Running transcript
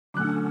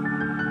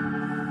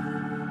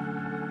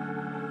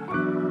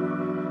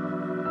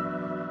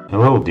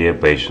Hello dear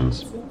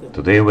patients,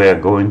 today we are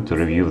going to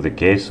review the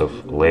case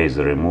of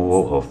laser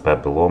removal of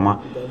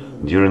papilloma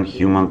during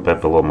human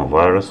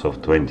papillomavirus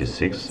of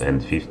 26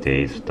 and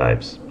 58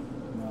 types.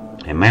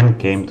 A man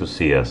came to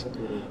see us.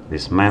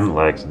 This man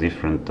likes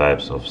different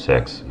types of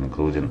sex,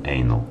 including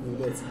anal.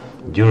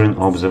 During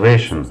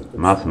observation,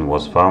 nothing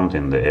was found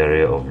in the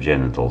area of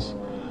genitals.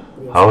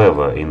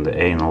 However, in the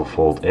anal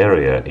fold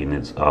area in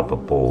its upper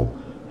pole,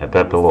 a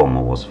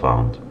papilloma was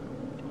found.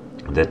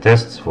 The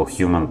tests for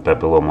human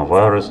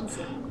papillomavirus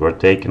were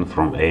taken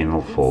from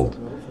anal fold,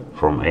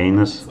 from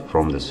anus,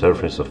 from the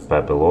surface of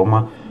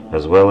papilloma,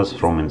 as well as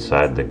from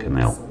inside the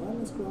canal.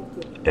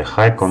 A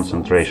high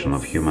concentration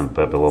of human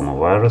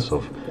papillomavirus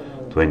of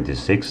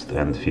 26th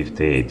and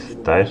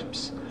 58th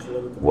types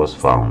was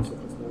found.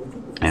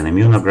 An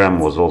immunogram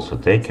was also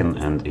taken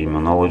and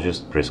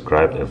immunologist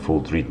prescribed a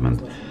full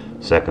treatment,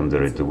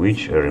 secondary to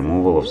which a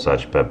removal of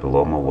such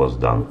papilloma was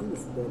done.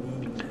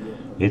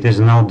 It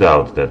is no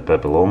doubt that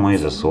papilloma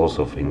is a source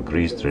of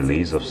increased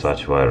release of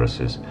such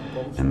viruses,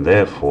 and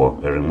therefore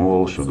a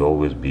removal should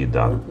always be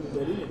done.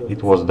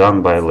 It was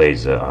done by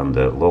laser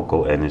under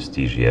local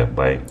anesthesia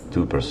by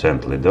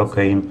 2%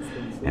 lidocaine.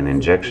 An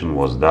injection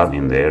was done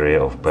in the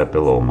area of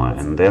papilloma,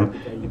 and then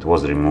it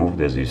was removed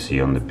as you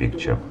see on the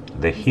picture.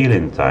 The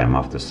healing time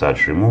after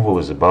such removal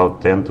is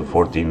about 10 to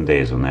 14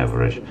 days on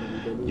average.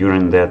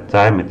 During that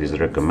time it is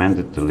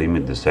recommended to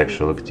limit the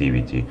sexual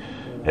activity,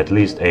 at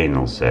least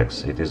anal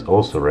sex. It is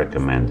also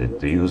recommended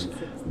to use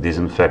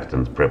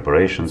disinfectant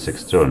preparations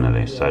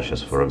externally, such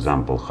as for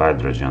example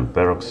hydrogen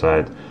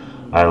peroxide.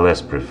 I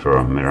less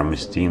prefer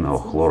meramistine or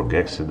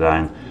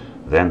chlorhexidine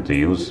than to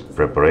use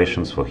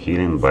preparations for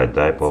healing by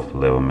type of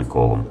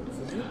levomecolum.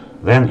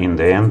 Then in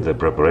the end the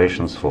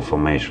preparations for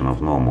formation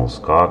of normal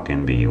scar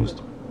can be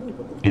used.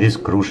 It is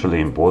crucially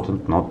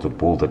important not to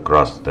pull the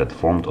crust that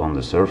formed on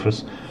the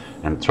surface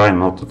and try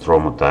not to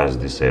traumatize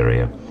this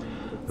area.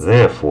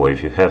 Therefore,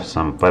 if you have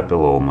some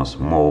papillomas,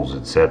 moles,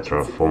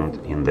 etc. formed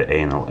in the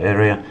anal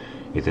area,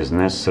 it is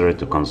necessary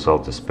to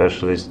consult a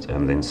specialist,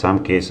 and in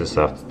some cases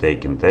after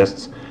taking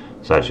tests,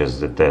 such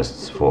as the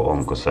tests for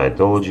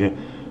oncocytology,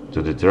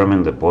 to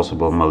determine the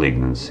possible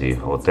malignancy,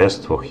 or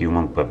test for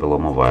human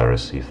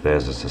papillomavirus if there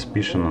is a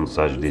suspicion on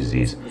such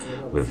disease,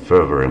 with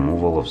further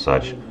removal of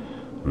such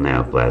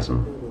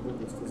neoplasm.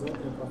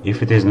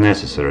 If it is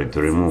necessary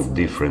to remove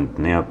different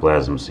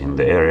neoplasms in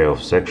the area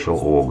of sexual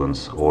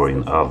organs or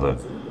in other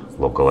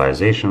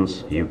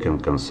localizations, you can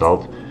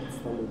consult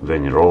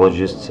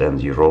venerologists and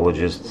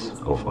urologists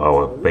of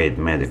our paid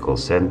medical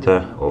center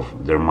of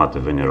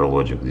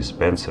Dermatovenerologic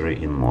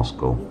Dispensary in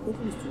Moscow.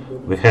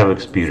 We have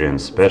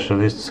experienced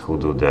specialists who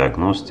do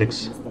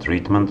diagnostics,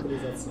 treatment,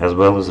 as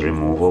well as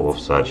removal of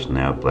such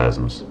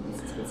neoplasms.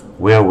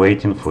 We are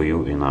waiting for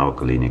you in our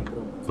clinic.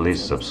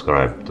 Please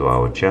subscribe to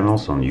our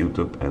channels on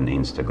YouTube and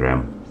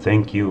Instagram.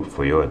 Thank you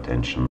for your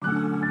attention.